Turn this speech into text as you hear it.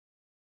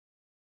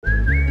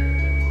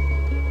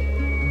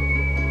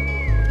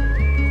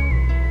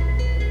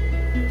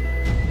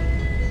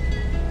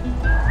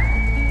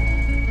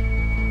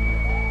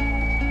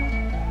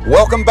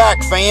Welcome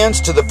back,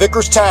 fans, to the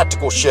Vickers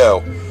Tactical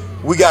Show.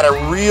 We got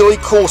a really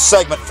cool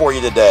segment for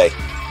you today.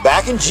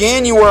 Back in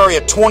January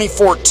of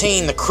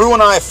 2014, the crew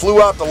and I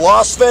flew out to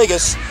Las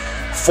Vegas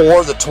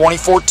for the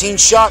 2014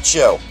 SHOT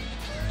Show.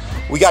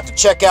 We got to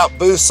check out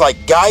booths like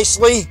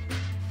Geissele,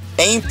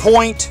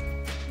 Aimpoint,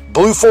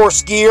 Blue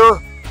Force Gear,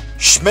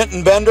 Schmidt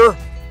 & Bender,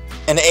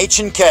 and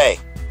H&K.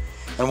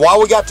 And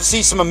while we got to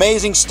see some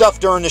amazing stuff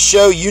during the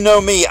show, you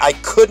know me, I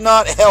could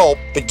not help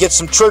but get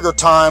some trigger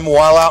time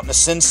while out in the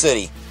Sin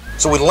City.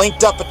 So we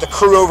linked up at the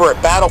crew over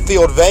at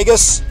Battlefield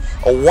Vegas,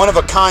 a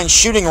one-of-a-kind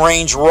shooting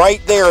range right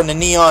there in the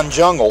neon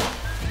jungle.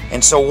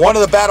 And so one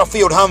of the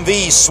Battlefield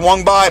Humvees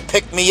swung by,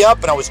 picked me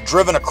up, and I was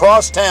driven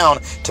across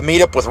town to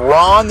meet up with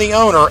Ron, the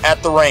owner,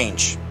 at the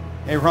range.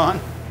 Hey, Ron.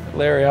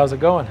 Larry, how's it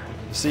going?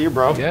 See you,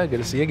 bro. Yeah, good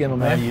to see you again, my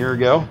man. A year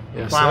ago.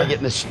 Yes, finally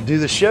sir. getting to do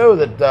the show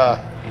that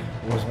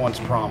was once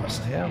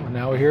promised. Yeah, well,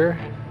 now we're here.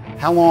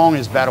 How long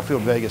has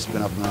Battlefield Vegas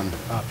been up and running?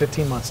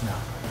 15 months now.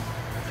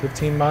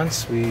 15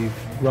 months. We've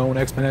grown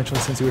exponentially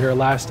since we were here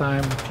last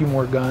time. A few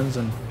more guns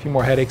and a few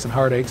more headaches and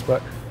heartaches,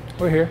 but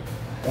we're here.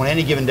 On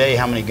any given day,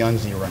 how many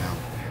guns do you run out?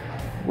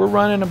 We're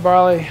running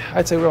probably,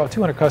 I'd say we're about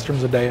 200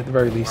 customers a day at the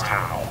very least.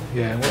 Wow.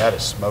 Yeah. That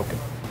is smoking.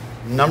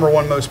 Number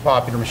one most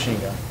popular machine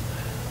gun?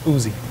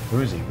 Uzi.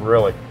 Uzi,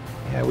 really?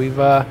 Yeah, we've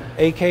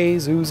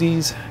AKs,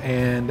 Uzis,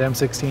 and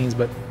M16s,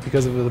 but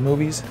because of the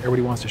movies,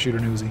 everybody wants to shoot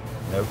an Uzi.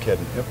 No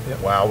kidding. Yep.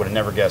 Wow, I would have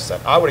never guessed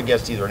that. I would have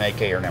guessed either an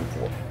AK or an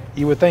M4.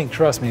 You would think,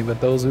 trust me,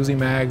 but those Uzi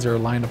mags are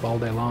lined up all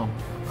day long.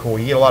 Cool.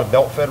 You get a lot of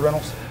belt-fed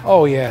rentals?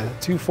 Oh yeah,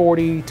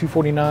 240,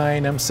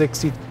 249,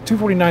 M60.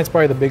 249 is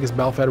probably the biggest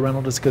belt-fed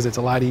rental just because it's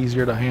a lot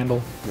easier to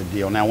handle. Good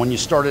deal. Now, when you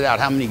started out,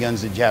 how many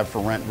guns did you have for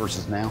rent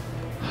versus now?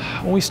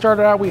 When we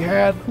started out, we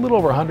had a little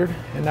over 100,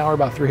 and now we're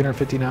about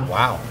 350 now.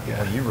 Wow. Yeah.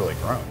 Well, you've really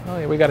grown. Oh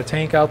yeah, we got a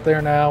tank out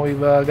there now. We've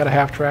got a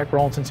half-track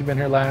rolling since you've been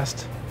here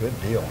last. Good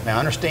deal. Now, I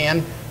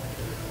understand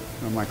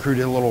my crew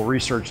did a little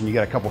research, and you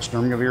got a couple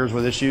Sturmgeweers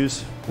with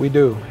issues. We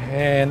do,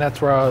 and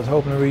that's where I was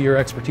hoping your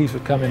expertise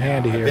would come in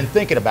handy here. I've been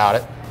thinking about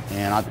it,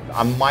 and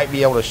I might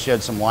be able to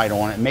shed some light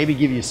on it, maybe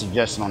give you a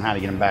suggestion on how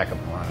to get them back up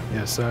and running.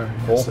 Yes, sir.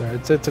 Cool. Yes,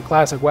 sir. It's a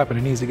classic weapon.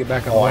 It needs to get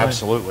back up and running.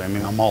 Absolutely. I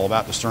mean, I'm all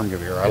about the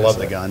Sturmgewehr. I Yes, love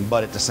sir. the gun,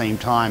 but at the same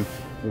time,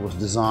 it was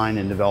designed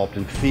and developed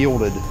and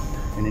fielded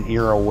in an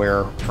era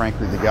where,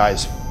 frankly, the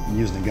guys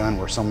using the gun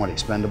were somewhat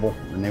expendable,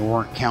 and they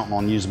weren't counting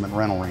on using them at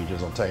rental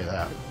ranges, I'll tell you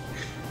that.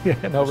 Yeah,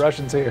 no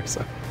Russians here,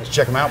 so. Let's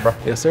check them out, bro.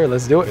 Yes, sir.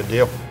 Let's do it. Good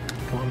deal.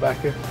 Come on back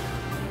here.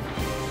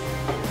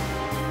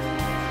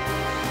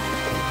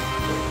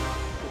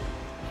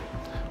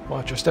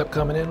 Watch your step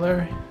coming in,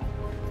 Larry.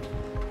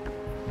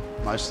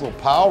 Nice little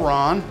pile,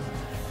 Ron.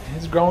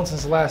 It's grown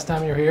since the last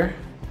time you were here.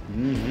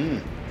 Mm-hmm.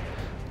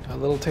 A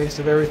little taste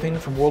of everything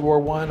from World War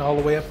I all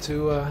the way up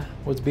to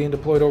what's being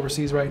deployed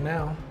overseas right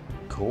now.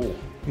 Cool.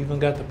 We even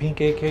got the pink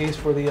AKs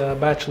for the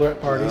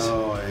bachelorette parties.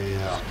 Oh,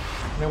 yeah.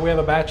 Whenever we have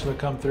a bachelor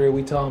come through,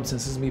 we tell them,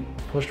 since this is me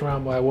pushed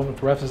around by a woman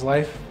for the rest of his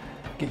life,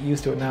 get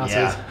used to it now.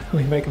 Yeah. So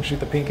we make him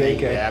shoot the pink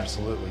AK. Yeah,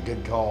 absolutely.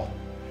 Good call.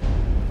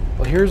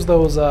 Well, here's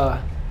those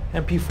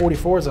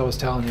MP44s I was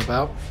telling you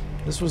about.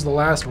 This was the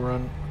last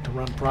run to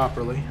run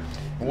properly.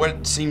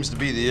 What seems to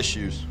be the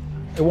issues?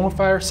 It won't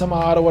fire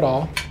semi-auto at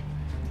all.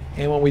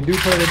 And when we do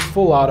put it in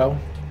full auto,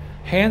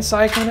 hand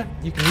cycling it,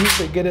 you can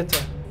usually get it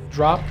to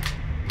drop.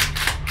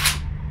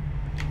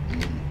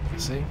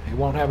 See, it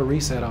won't have a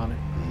reset on it.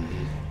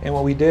 And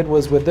what we did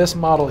was, with this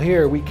model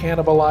here, we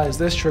cannibalized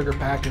this trigger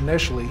pack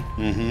initially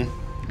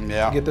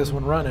Yeah. to get this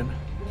one running.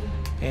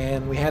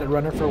 And we had it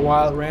running for a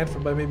while. It ran for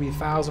about maybe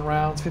 1,000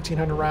 rounds,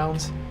 1,500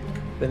 rounds.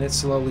 Then it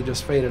slowly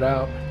just faded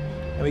out.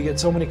 And we get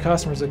so many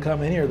customers that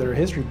come in here that are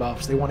history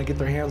buffs. They want to get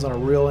their hands on a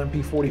real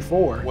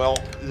MP44. Well,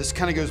 this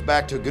kind of goes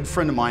back to a good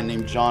friend of mine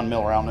named John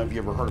Miller. I don't know if you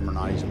ever heard him or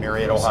not. He's in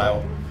Marietta,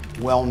 Ohio.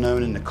 Well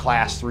known in the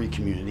Class 3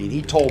 community. And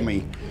he told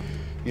me,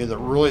 you know, that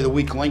really the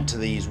weak link to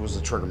these was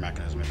the trigger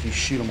mechanism. If you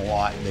shoot them a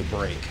lot, they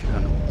break.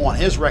 And on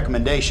his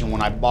recommendation,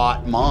 when I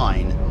bought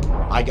mine,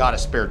 I got a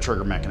spare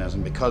trigger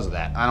mechanism because of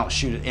that. I don't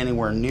shoot it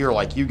anywhere near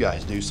like you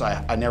guys do, so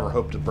I never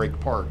hope to break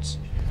parts.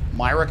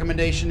 My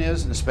recommendation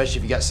is, and especially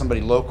if you got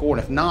somebody local, and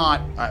if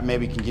not, I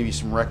maybe can give you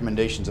some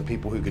recommendations of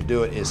people who could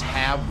do it, is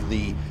have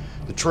the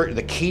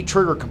key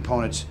trigger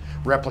components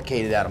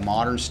replicated out of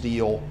modern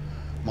steel,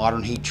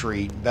 modern heat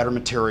treat, better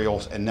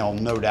materials, and they'll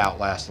no doubt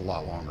last a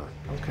lot longer.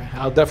 Okay,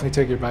 I'll definitely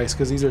take your advice,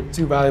 because these are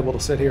too valuable to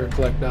sit here and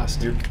collect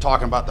dust. You're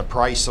talking about the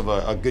price of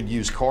a good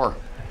used car.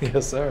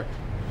 Yes, sir.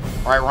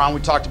 All right, Ron,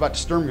 we talked about the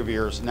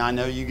Sturmgeweers. Now I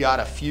know you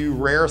got a few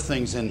rare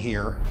things in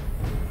here.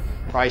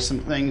 Probably some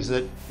things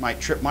that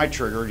might trip my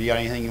trigger. Do you got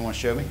anything you want to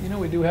show me? You know,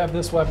 we do have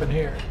this weapon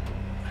here.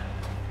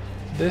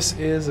 This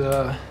is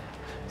it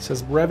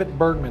says Brevet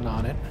Bergman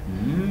on it.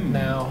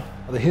 Now,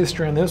 the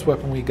history on this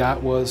weapon we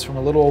got was from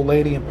a little old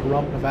lady in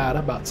Pahrump, Nevada,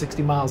 about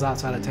 60 miles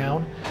outside of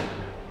town.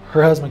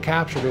 Her husband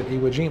captured it at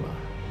Iwo Jima.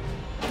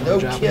 No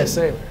Japanese kidding.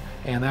 sailor.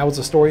 And that was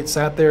a story that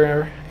sat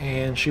there,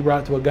 and she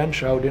brought it to a gun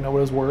show, didn't know what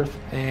it was worth,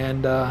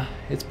 and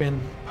it's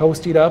been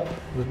posted up,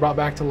 it was brought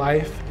back to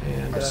life.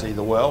 And I see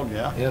the weld,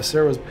 yeah. yes,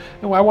 sir.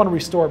 I want to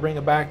restore, bring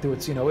it back to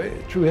its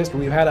true history.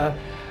 We had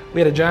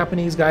a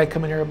Japanese guy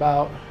come in here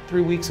about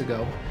 3 weeks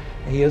ago,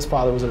 and his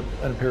father was an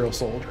Imperial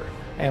soldier.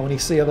 And when he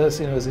saw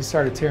this, as he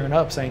started tearing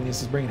up, saying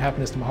this is bringing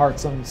happiness to my heart,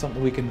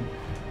 something we can,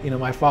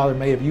 my father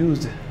may have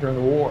used during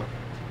the war.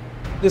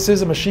 This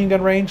is a machine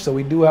gun range, so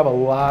we do have a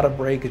lot of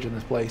breakage in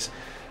this place.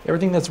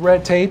 Everything that's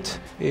red taped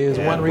is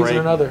one reason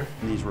or another.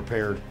 Needs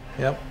repaired.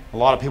 Yep. A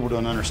lot of people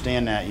don't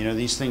understand that.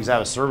 These things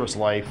have a service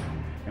life,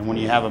 and when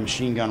you have a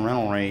machine gun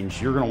rental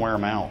range, you're going to wear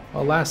them out.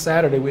 Well, last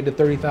Saturday we did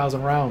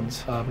 30,000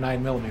 rounds of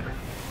 9mm.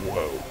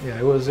 Whoa. Yeah,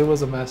 it was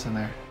a mess in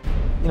there.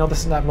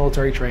 This is not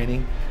military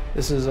training.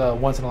 This is a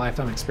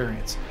once-in-a-lifetime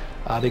experience.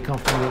 They come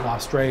from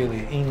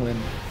Australia, England,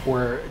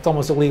 where it's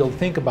almost illegal to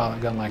think about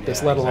a gun like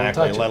this, let alone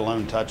touch it. Let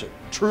alone touch it.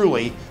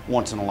 Truly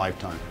once in a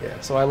lifetime. Yeah,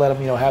 so I let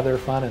them, have their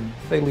fun, and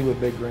they leave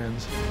with big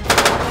grins.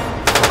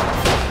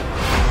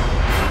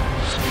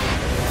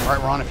 All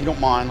right, Ron, if you don't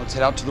mind, let's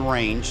head out to the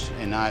range,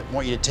 and I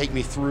want you to take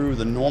me through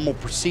the normal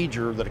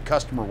procedure that a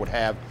customer would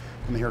have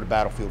coming here to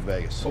Battlefield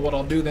Vegas. So what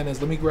I'll do then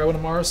is let me grab one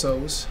of my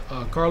RSOs.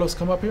 Carlos,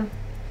 come up here.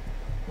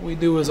 What we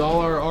do is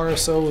all our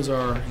RSOs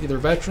are either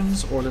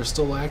veterans or they're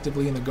still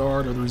actively in the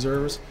Guard or the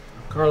Reserves.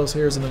 Carlos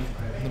here is in the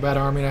Nevada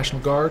Army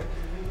National Guard.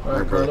 All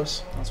right,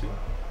 Carlos.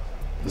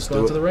 Let's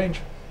go out to the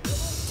range.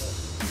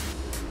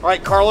 All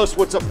right, Carlos,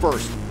 what's up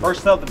first?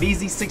 First up, the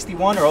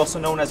BZ61, or also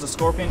known as the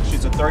Scorpion,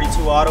 shoots a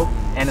 32 auto,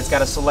 and it's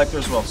got a selector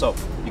as well. So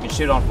you can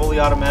shoot it on fully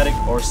automatic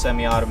or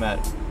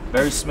semi-automatic.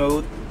 Very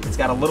smooth. It's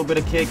got a little bit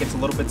of kick. It's a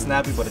little bit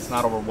snappy, but it's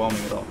not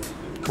overwhelming at all.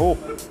 Cool.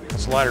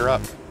 Let's light her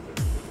up.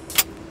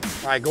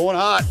 All right, going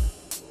hot.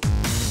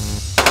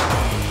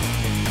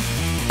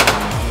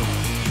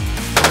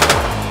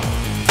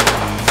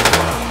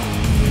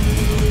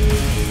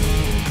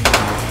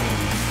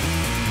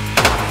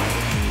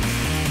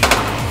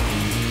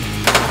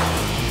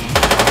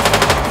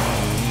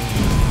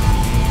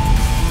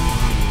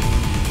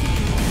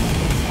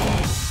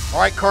 All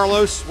right,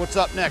 Carlos, what's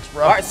up next,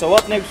 bro? All right, so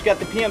up next we got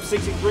the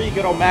PM63,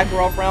 good old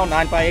Makarov round,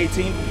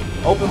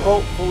 9x18, open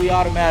bolt, fully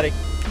automatic.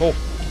 Cool.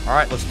 All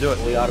right, let's do it.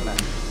 Fully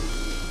automatic.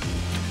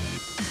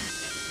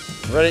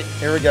 Ready?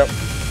 Here we go.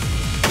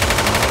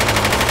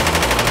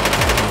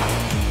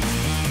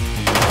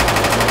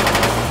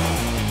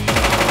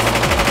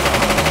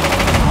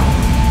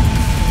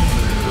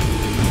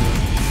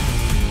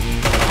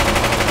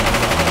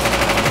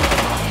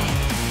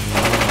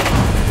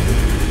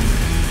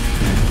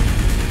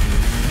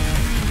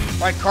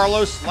 All right,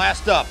 Carlos,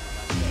 last up,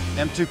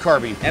 M2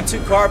 carbine.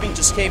 M2 carbine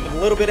just came a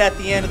little bit at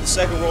the end of the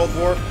Second World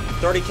War,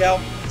 30 cal,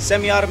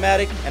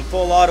 semi-automatic, and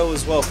full auto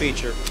as well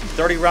feature.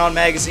 30 round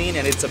magazine,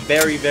 and it's a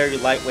very, very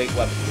lightweight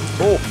weapon.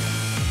 Cool.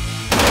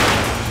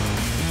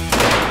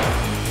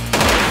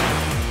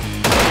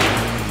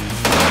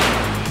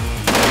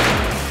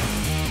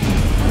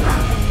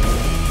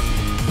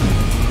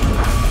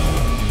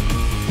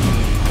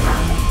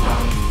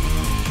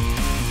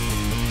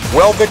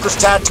 Well, Vickers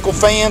Tactical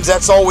fans,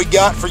 that's all we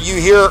got for you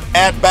here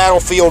at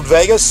Battlefield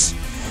Vegas.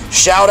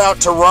 Shout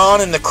out to Ron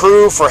and the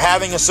crew for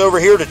having us over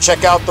here to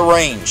check out the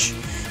range.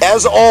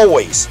 As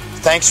always,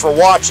 thanks for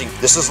watching.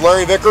 This is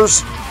Larry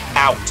Vickers,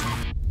 out.